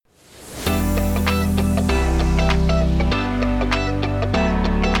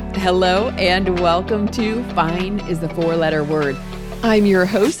Hello and welcome to Fine is the Four-Letter Word. I'm your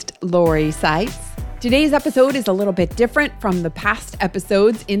host, Lori Seitz. Today's episode is a little bit different from the past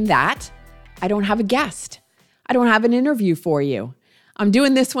episodes in that I don't have a guest. I don't have an interview for you. I'm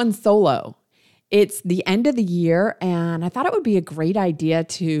doing this one solo. It's the end of the year, and I thought it would be a great idea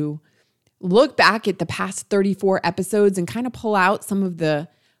to look back at the past 34 episodes and kind of pull out some of the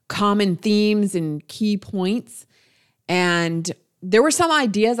common themes and key points. And there were some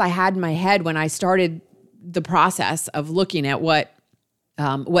ideas I had in my head when I started the process of looking at what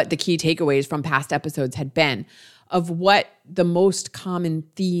the key takeaways from past episodes had been, of what the most common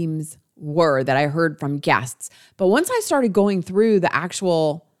themes were that I heard from guests. But once I started going through the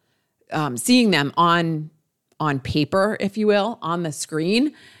actual, seeing them on paper, if you will, on the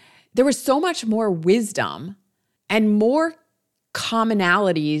screen, there was so much more wisdom and more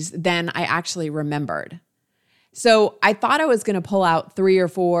commonalities than I actually remembered. So I thought I was going to pull out 3 or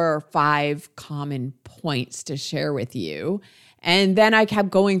 4 or 5 common points to share with you. And then I kept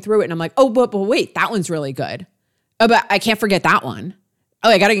going through it and I'm like, oh, but wait, that one's really good. Oh, but I can't forget that one. Oh,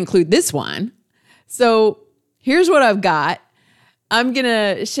 I got to include this one. So here's what I've got. I'm going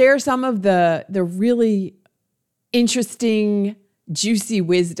to share some of the really interesting, juicy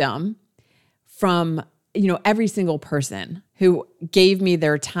wisdom from, every single person who gave me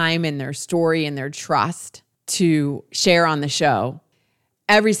their time and their story and their trust to share on the show.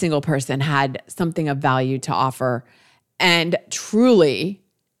 Every single person had something of value to offer. And truly,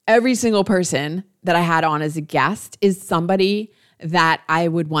 every single person that I had on as a guest is somebody that I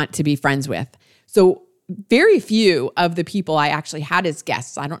would want to be friends with. So very few of the people I actually had as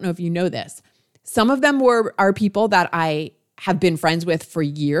guests, I don't know if you know this, some of them are people that I have been friends with for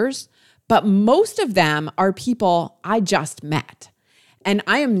years, but most of them are people I just met. And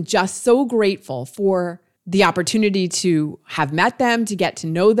I am just so grateful for the opportunity to have met them, to get to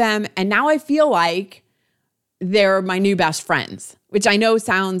know them. And now I feel like they're my new best friends, which I know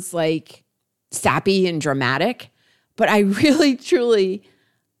sounds like sappy and dramatic, but I really, truly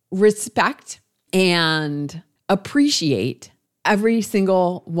respect and appreciate every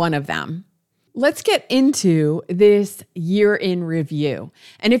single one of them. Let's get into this year in review.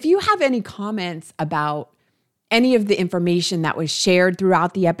 And if you have any comments about any of the information that was shared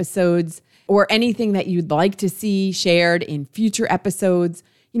throughout the episodes, or anything that you'd like to see shared in future episodes,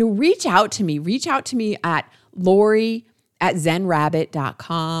 reach out to me. Reach out to me at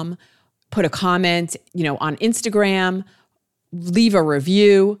Lori@zenrabbit.com. Put a comment, on Instagram. Leave a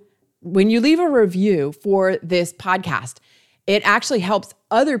review. When you leave a review for this podcast, it actually helps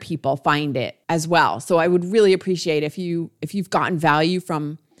other people find it as well. So I would really appreciate if you've gotten value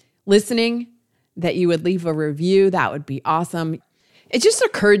from listening, that you would leave a review. That would be awesome. It just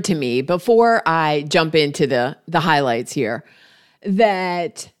occurred to me before I jump into the highlights here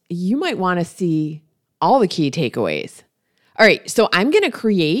that you might want to see all the key takeaways. All right, so I'm going to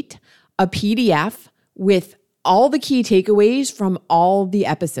create a PDF with all the key takeaways from all the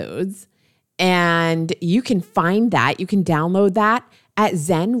episodes, and you can find that. You can download that at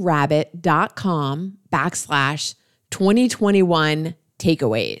zenrabbit.com/2021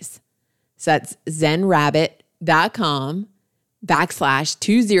 takeaways. So that's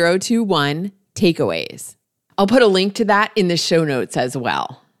zenrabbit.com/2021 takeaways. I'll put a link to that in the show notes as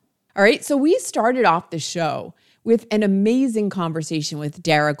well. All right, so we started off the show with an amazing conversation with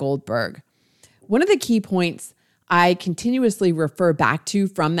Dara Goldberg. One of the key points I continuously refer back to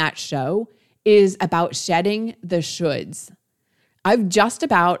from that show is about shedding the shoulds. I've just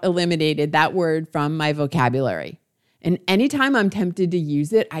about eliminated that word from my vocabulary. And anytime I'm tempted to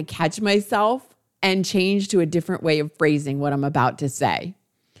use it, I catch myself and change to a different way of phrasing what I'm about to say.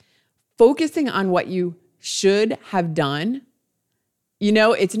 Focusing on what you should have done,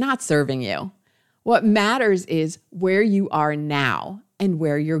 it's not serving you. What matters is where you are now and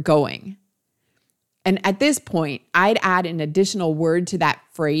where you're going. And at this point, I'd add an additional word to that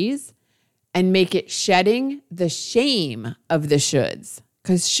phrase and make it shedding the shame of the shoulds.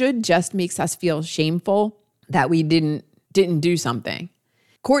 Because should just makes us feel shameful that we didn't do something.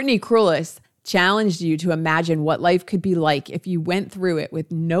 Courtney Krulis challenged you to imagine what life could be like if you went through it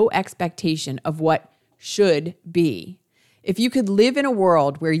with no expectation of what should be. If you could live in a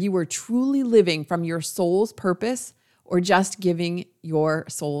world where you were truly living from your soul's purpose or just giving your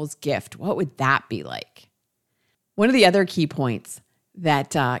soul's gift, what would that be like? One of the other key points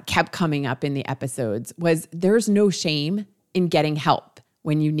that kept coming up in the episodes was there's no shame in getting help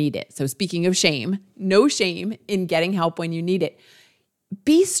when you need it. So speaking of shame, no shame in getting help when you need it.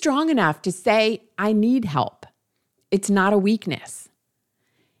 Be strong enough to say, I need help. It's not a weakness.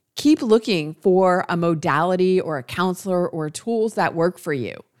 Keep looking for a modality or a counselor or tools that work for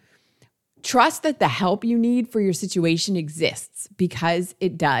you. Trust that the help you need for your situation exists, because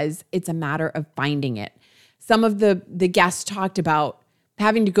it does. It's a matter of finding it. Some of the guests talked about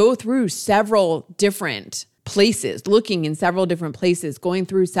having to go through several different places, looking in several different places, going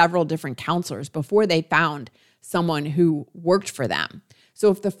through several different counselors before they found someone who worked for them. So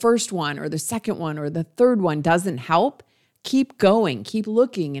if the first one or the second one or the third one doesn't help, keep going, keep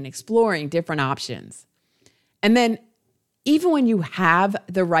looking and exploring different options. And then even when you have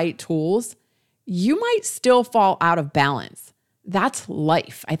the right tools, you might still fall out of balance. That's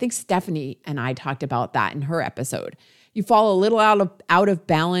life. I think Stephanie and I talked about that in her episode. You fall a little out of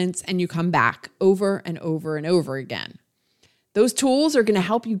balance and you come back over and over and over again. Those tools are going to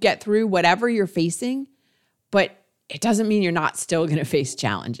help you get through whatever you're facing, but it doesn't mean you're not still going to face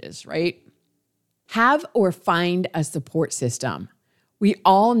challenges, right? Have or find a support system. We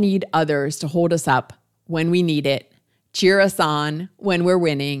all need others to hold us up when we need it, cheer us on when we're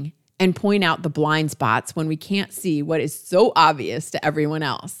winning, and point out the blind spots when we can't see what is so obvious to everyone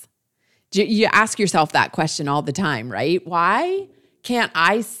else. You ask yourself that question all the time, right? Why can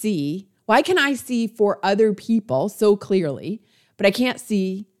I see for other people so clearly, but I can't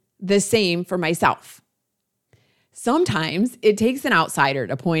see the same for myself? Sometimes it takes an outsider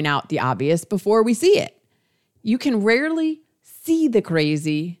to point out the obvious before we see it. You can rarely see the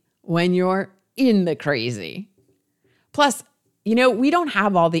crazy when you're in the crazy. Plus, we don't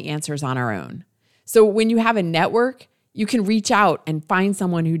have all the answers on our own. So when you have a network, you can reach out and find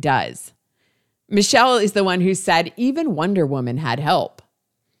someone who does. Michelle is the one who said even Wonder Woman had help.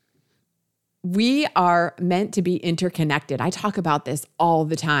 We are meant to be interconnected. I talk about this all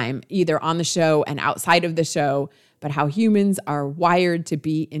the time, either on the show and outside of the show, but how humans are wired to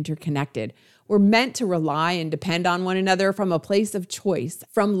be interconnected. We're meant to rely and depend on one another from a place of choice,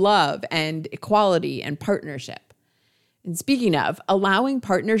 from love and equality and partnership. And speaking of, allowing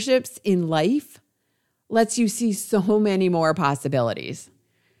partnerships in life lets you see so many more possibilities.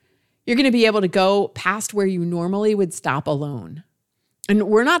 You're going to be able to go past where you normally would stop alone. And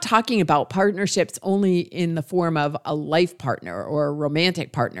we're not talking about partnerships only in the form of a life partner or a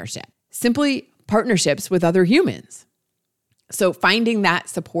romantic partnership, simply partnerships with other humans. So finding that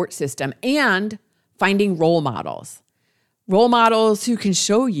support system and finding role models who can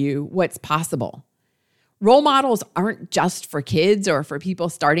show you what's possible. Role models aren't just for kids or for people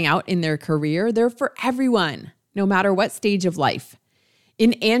starting out in their career. They're for everyone, no matter what stage of life.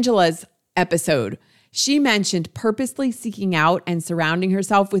 In Angela's episode, she mentioned purposely seeking out and surrounding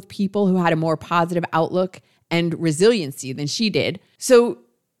herself with people who had a more positive outlook and resiliency than she did, so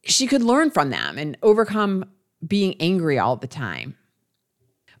she could learn from them and overcome being angry all the time.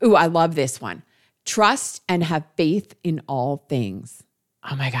 Ooh, I love this one. Trust and have faith in all things.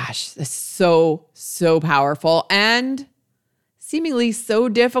 Oh my gosh, that's so powerful and seemingly so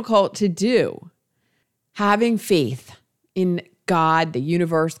difficult to do. Having faith in God, the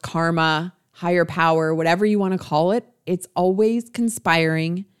universe, karma, higher power, whatever you want to call it, it's always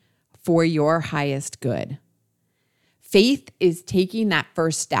conspiring for your highest good. Faith is taking that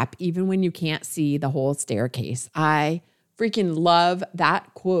first step even when you can't see the whole staircase. I freaking love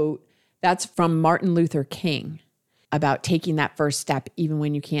that quote. That's from Martin Luther King about taking that first step even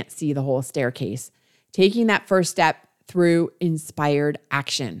when you can't see the whole staircase. Taking that first step through inspired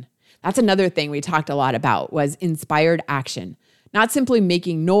action. That's another thing we talked a lot about was inspired action. Not simply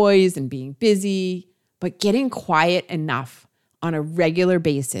making noise and being busy, but getting quiet enough on a regular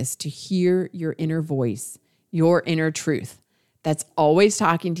basis to hear your inner voice, your inner truth that's always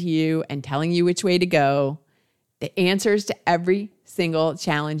talking to you and telling you which way to go. The answers to every single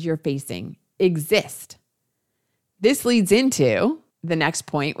challenge you're facing exist. This leads into the next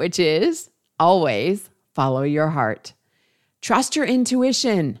point, which is always follow your heart. Trust your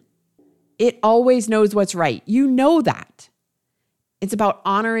intuition. It always knows what's right. You know that. It's about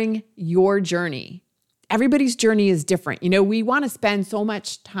honoring your journey. Everybody's journey is different. We want to spend so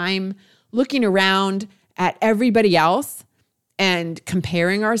much time looking around at everybody else and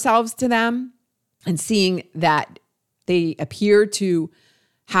comparing ourselves to them and seeing that they appear to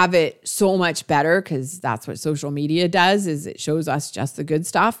have it so much better, because that's what social media does, is it shows us just the good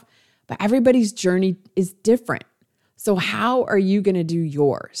stuff. But everybody's journey is different. So how are you going to do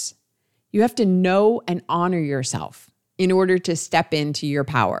yours? You have to know and honor yourself in order to step into your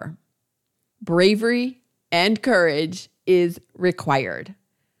power. Bravery and courage is required.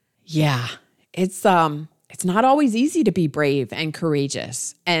 Yeah, it's not always easy to be brave and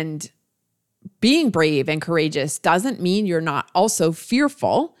courageous. And being brave and courageous doesn't mean you're not also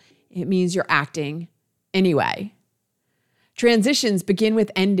fearful. It means you're acting anyway. Transitions begin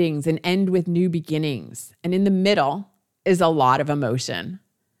with endings and end with new beginnings. And in the middle is a lot of emotion.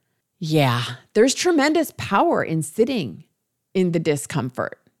 Yeah, there's tremendous power in sitting in the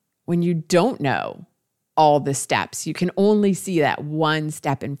discomfort when you don't know all the steps. You can only see that one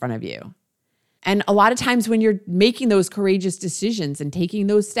step in front of you. And a lot of times when you're making those courageous decisions and taking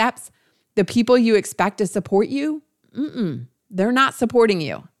those steps, the people you expect to support you, they're not supporting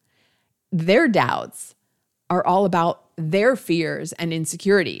you. Their doubts are all about their fears and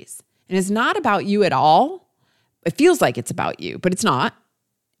insecurities. And it's not about you at all. It feels like it's about you, but it's not.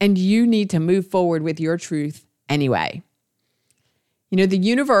 And you need to move forward with your truth anyway. You know, the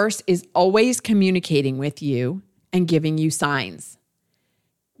universe is always communicating with you and giving you signs.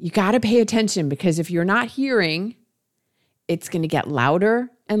 You got to pay attention, because if you're not hearing, it's going to get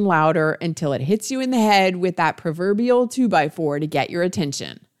louder and louder until it hits you in the head with that proverbial 2x4 to get your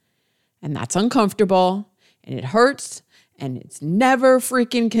attention. And that's uncomfortable, and it hurts, and it's never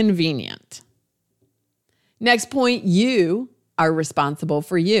freaking convenient. Next point, you are responsible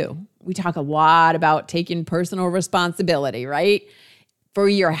for you. We talk a lot about taking personal responsibility, right? For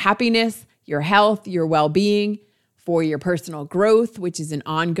your happiness, your health, your well-being, for your personal growth, which is an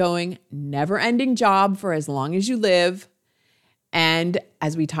ongoing, never-ending job for as long as you live. And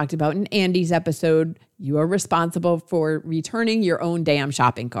as we talked about in Andy's episode, you are responsible for returning your own damn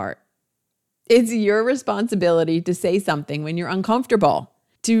shopping cart. It's your responsibility to say something when you're uncomfortable,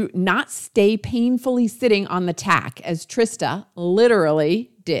 to not stay painfully sitting on the tack, as Trista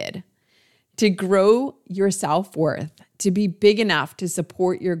literally did, to grow your self-worth, to be big enough to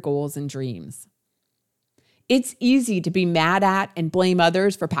support your goals and dreams. It's easy to be mad at and blame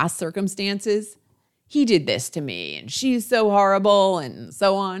others for past circumstances. He did this to me, and she's so horrible, and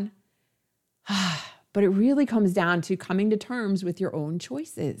so on. But it really comes down to coming to terms with your own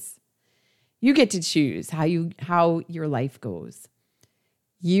choices. You get to choose how your life goes.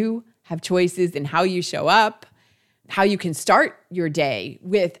 You have choices in how you show up, how you can start your day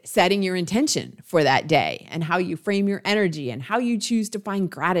with setting your intention for that day, and how you frame your energy, and how you choose to find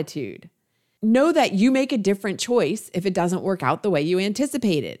gratitude. Know that you make a different choice if it doesn't work out the way you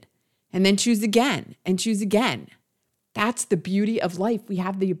anticipated, and then choose again and choose again. That's the beauty of life. We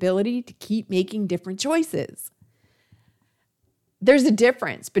have the ability to keep making different choices. There's a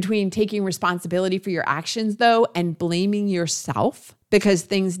difference between taking responsibility for your actions, though, and blaming yourself because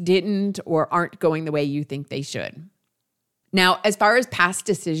things didn't or aren't going the way you think they should. Now, as far as past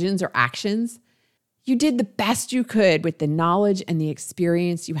decisions or actions, you did the best you could with the knowledge and the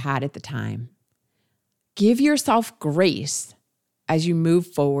experience you had at the time. Give yourself grace as you move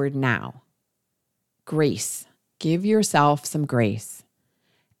forward now. Grace. Give yourself some grace.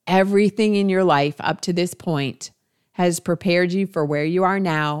 Everything in your life up to this point has prepared you for where you are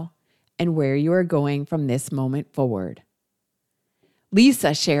now and where you are going from this moment forward.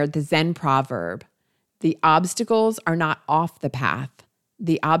 Lisa shared the Zen proverb, "The obstacles are not off the path.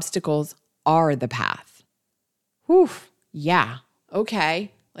 The obstacles are the path." Whew, yeah,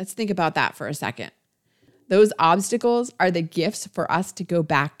 okay. Let's think about that for a second. Those obstacles are the gifts for us to go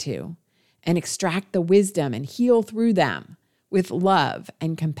back to and extract the wisdom and heal through them with love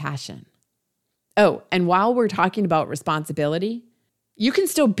and compassion. Oh, and while we're talking about responsibility, you can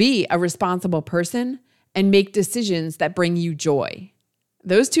still be a responsible person and make decisions that bring you joy.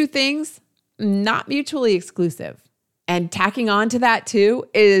 Those two things, not mutually exclusive. And tacking on to that too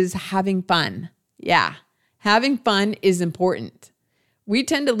is having fun. Yeah, having fun is important. We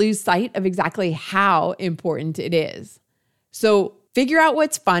tend to lose sight of exactly how important it is. So figure out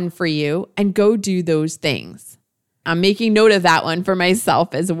what's fun for you and go do those things. I'm making note of that one for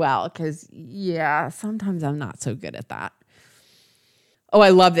myself as well, because yeah, sometimes I'm not so good at that. Oh, I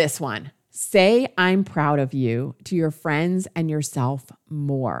love this one. Say, "I'm proud of you" to your friends and yourself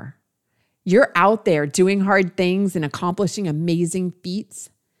more. You're out there doing hard things and accomplishing amazing feats.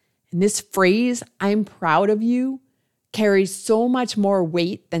 And this phrase, "I'm proud of you," carries so much more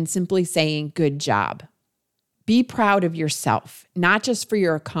weight than simply saying "good job." Be proud of yourself, not just for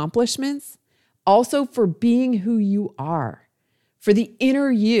your accomplishments, also for being who you are, for the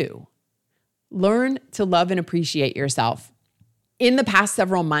inner you. Learn to love and appreciate yourself. In the past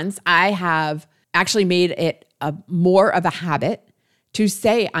several months, I have actually made it more of a habit to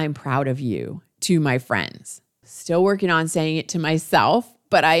say "I'm proud of you" to my friends. Still working on saying it to myself,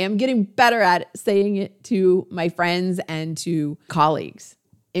 but I am getting better at saying it to my friends and to colleagues.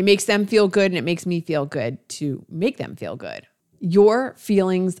 It makes them feel good, and it makes me feel good to make them feel good. Your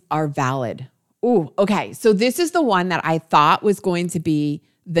feelings are valid. Ooh, okay. So this is the one that I thought was going to be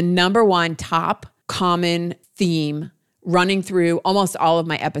the number one top common theme running through almost all of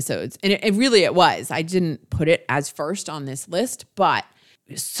my episodes. And it was. I didn't put it as first on this list, but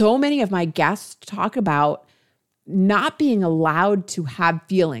so many of my guests talk about not being allowed to have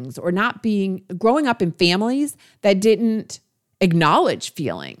feelings or growing up in families that didn't acknowledge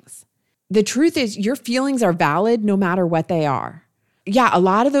feelings. The truth is your feelings are valid no matter what they are. Yeah, a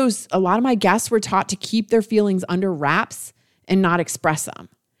lot of my guests were taught to keep their feelings under wraps and not express them,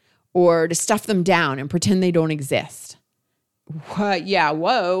 or to stuff them down and pretend they don't exist.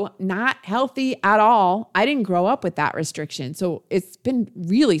 Whoa, not healthy at all. I didn't grow up with that restriction. So it's been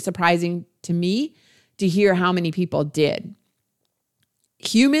really surprising to me to hear how many people did.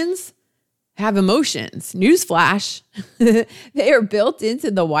 Humans have emotions. Newsflash, they are built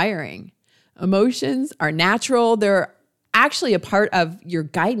into the wiring. Emotions are natural. They're actually a part of your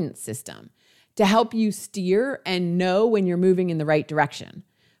guidance system to help you steer and know when you're moving in the right direction.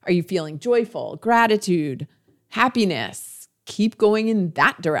 Are you feeling joyful, gratitude, happiness? Keep going in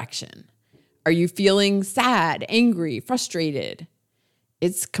that direction. Are you feeling sad, angry, frustrated?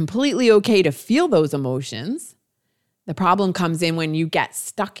 It's completely okay to feel those emotions. The problem comes in when you get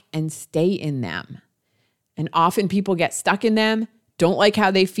stuck and stay in them. And often people get stuck in them, don't like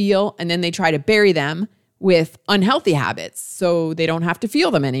how they feel, and then they try to bury them with unhealthy habits so they don't have to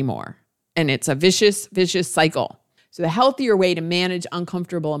feel them anymore. And it's a vicious cycle. So the healthier way to manage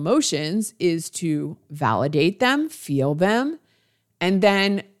uncomfortable emotions is to validate them, feel them, and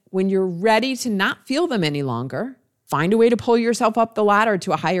then when you're ready to not feel them any longer, find a way to pull yourself up the ladder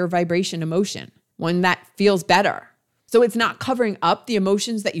to a higher vibration emotion, one that feels better. So it's not covering up the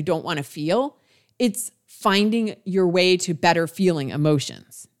emotions that you don't want to feel. It's finding your way to better feeling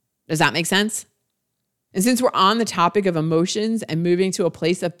emotions. Does that make sense? And since we're on the topic of emotions and moving to a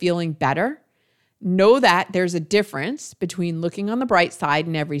place of feeling better, know that there's a difference between looking on the bright side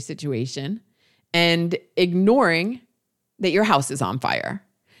in every situation and ignoring that your house is on fire.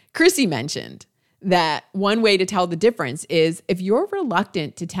 Chrissy mentioned that one way to tell the difference is if you're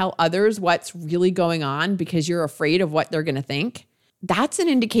reluctant to tell others what's really going on because you're afraid of what they're going to think, that's an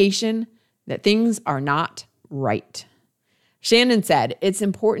indication that things are not right. Shannon said, it's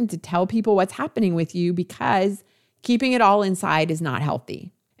important to tell people what's happening with you because keeping it all inside is not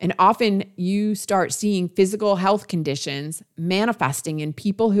healthy. And often you start seeing physical health conditions manifesting in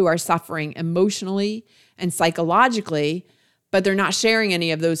people who are suffering emotionally and psychologically, but they're not sharing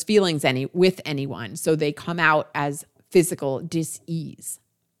any of those feelings with anyone. So they come out as physical dis-ease.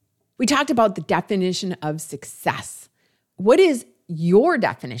 We talked about the definition of success. What is your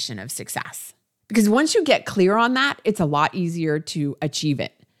definition of success? Because once you get clear on that, it's a lot easier to achieve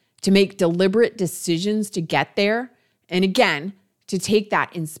it, to make deliberate decisions to get there. And again, to take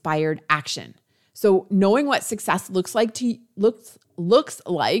that inspired action. So knowing what success looks like to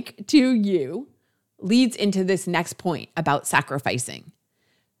you leads into this next point about sacrificing.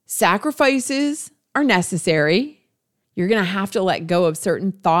 Sacrifices are necessary. You're going to have to let go of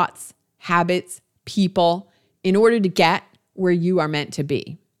certain thoughts, habits, people in order to get where you are meant to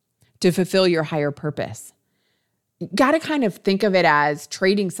be, to fulfill your higher purpose. You got to kind of think of it as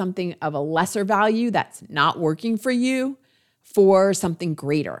trading something of a lesser value that's not working for you for something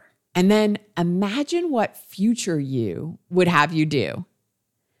greater. And then imagine what future you would have you do.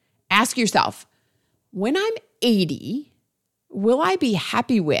 Ask yourself, when I'm 80, will I be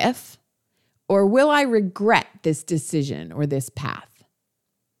happy with, or will I regret this decision or this path?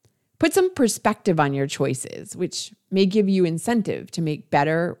 Put some perspective on your choices, which may give you incentive to make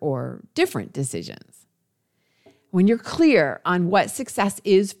better or different decisions. When you're clear on what success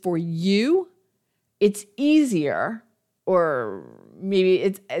is for you, it's easier, or maybe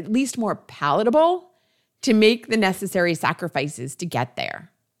it's at least more palatable, to make the necessary sacrifices to get there.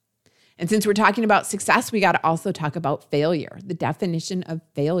 And since we're talking about success, we got to also talk about failure, the definition of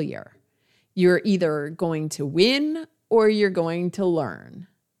failure. You're either going to win or you're going to learn.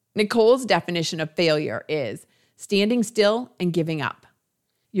 Nicole's definition of failure is standing still and giving up.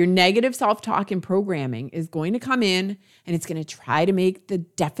 Your negative self-talk and programming is going to come in and it's going to try to make the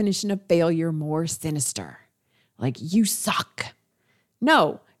definition of failure more sinister. Like, you suck.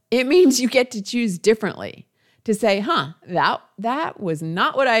 No, it means you get to choose differently. To say, that was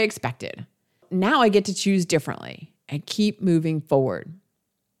not what I expected. Now I get to choose differently and keep moving forward.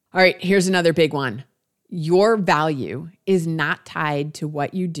 All right, here's another big one. Your value is not tied to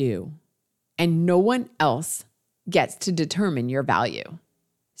what you do, and no one else gets to determine your value.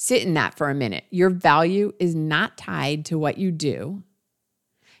 Sit in that for a minute. Your value is not tied to what you do.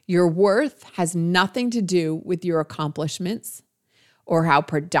 Your worth has nothing to do with your accomplishments or how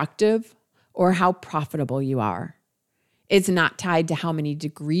productive or how profitable you are. It's not tied to how many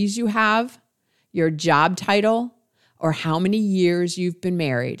degrees you have, your job title, or how many years you've been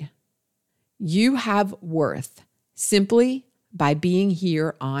married. You have worth simply by being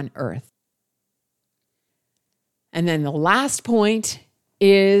here on earth. And then the last point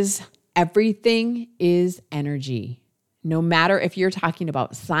is everything is energy. No matter if you're talking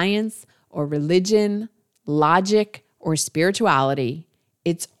about science or religion, logic or spirituality,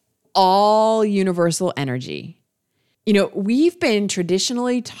 it's all universal energy. We've been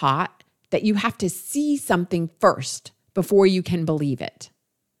traditionally taught that you have to see something first before you can believe it.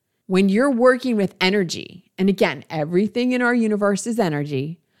 When you're working with energy, and again, everything in our universe is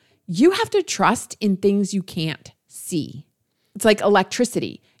energy, you have to trust in things you can't see. It's like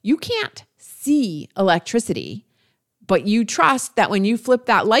electricity. You can't see electricity, but you trust that when you flip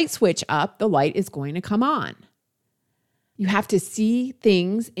that light switch up, the light is going to come on. You have to see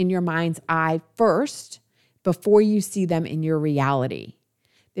things in your mind's eye first before you see them in your reality.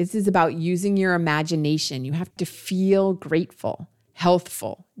 This is about using your imagination. You have to feel grateful,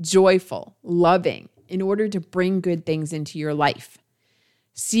 healthful, joyful, loving in order to bring good things into your life.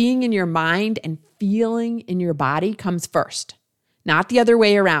 Seeing in your mind and feeling in your body comes first, not the other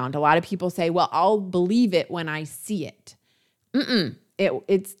way around. A lot of people say, well, I'll believe it when I see it.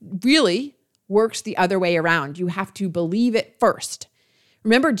 It really works the other way around. You have to believe it first.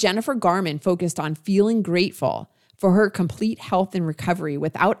 Remember, Jennifer Garman focused on feeling grateful for her complete health and recovery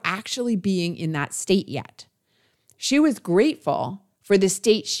without actually being in that state yet. She was grateful for the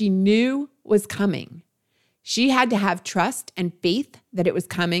state she knew was coming. She had to have trust and faith that it was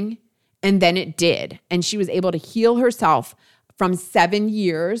coming, and then it did. And she was able to heal herself from 7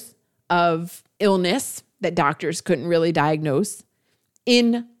 years of illness that doctors couldn't really diagnose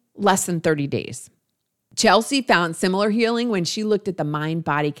in less than 30 days. Chelsea found similar healing when she looked at the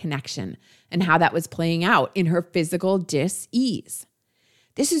mind-body connection and how that was playing out in her physical dis-ease.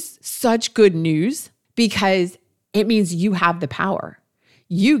 This is such good news because it means you have the power.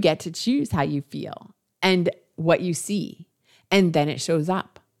 You get to choose how you feel and what you see, and then it shows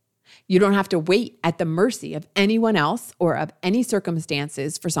up. You don't have to wait at the mercy of anyone else or of any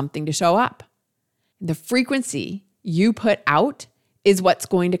circumstances for something to show up. The frequency you put out is what's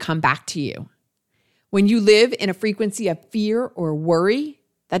going to come back to you. When you live in a frequency of fear or worry,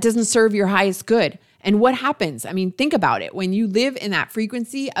 that doesn't serve your highest good. And what happens? Think about it. When you live in that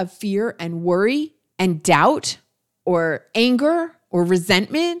frequency of fear and worry and doubt or anger or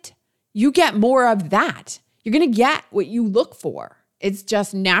resentment, you get more of that. You're going to get what you look for. It's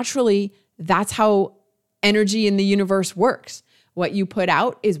just naturally, that's how energy in the universe works. What you put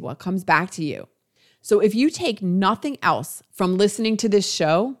out is what comes back to you. So if you take nothing else from listening to this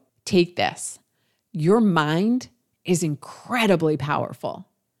show, take this. Your mind is incredibly powerful.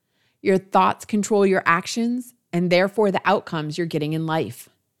 Your thoughts control your actions and therefore the outcomes you're getting in life.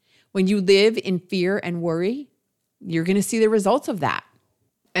 When you live in fear and worry, you're going to see the results of that.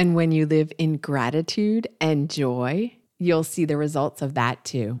 And when you live in gratitude and joy, you'll see the results of that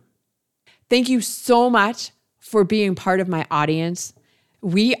too. Thank you so much for being part of my audience.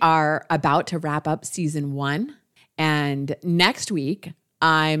 We are about to wrap up season 1. And next week,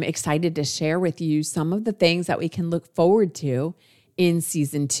 I'm excited to share with you some of the things that we can look forward to in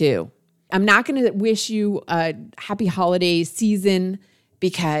season 2. I'm not going to wish you a happy holiday season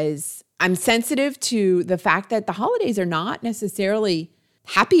because I'm sensitive to the fact that the holidays are not necessarily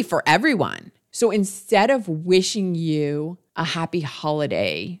happy for everyone. So instead of wishing you a happy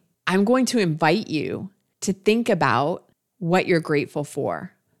holiday, I'm going to invite you to think about what you're grateful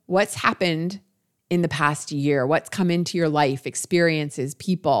for, what's happened in the past year, what's come into your life, experiences,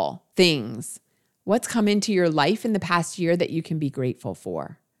 people, things. What's come into your life in the past year that you can be grateful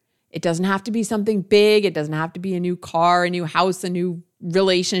for? It doesn't have to be something big. It doesn't have to be a new car, a new house, a new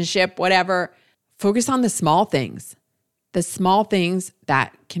relationship, whatever. Focus on the small things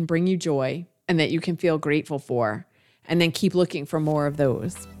that can bring you joy and that you can feel grateful for, and then keep looking for more of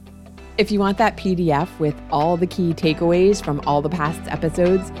those. If you want that PDF with all the key takeaways from all the past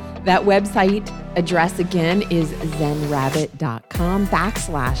episodes, that website address again is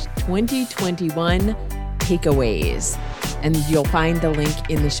zenrabbit.com/2021 takeaways. And you'll find the link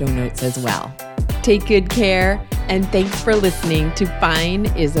in the show notes as well. Take good care, and thanks for listening to Fine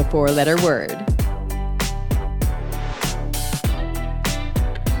is a 4-letter word.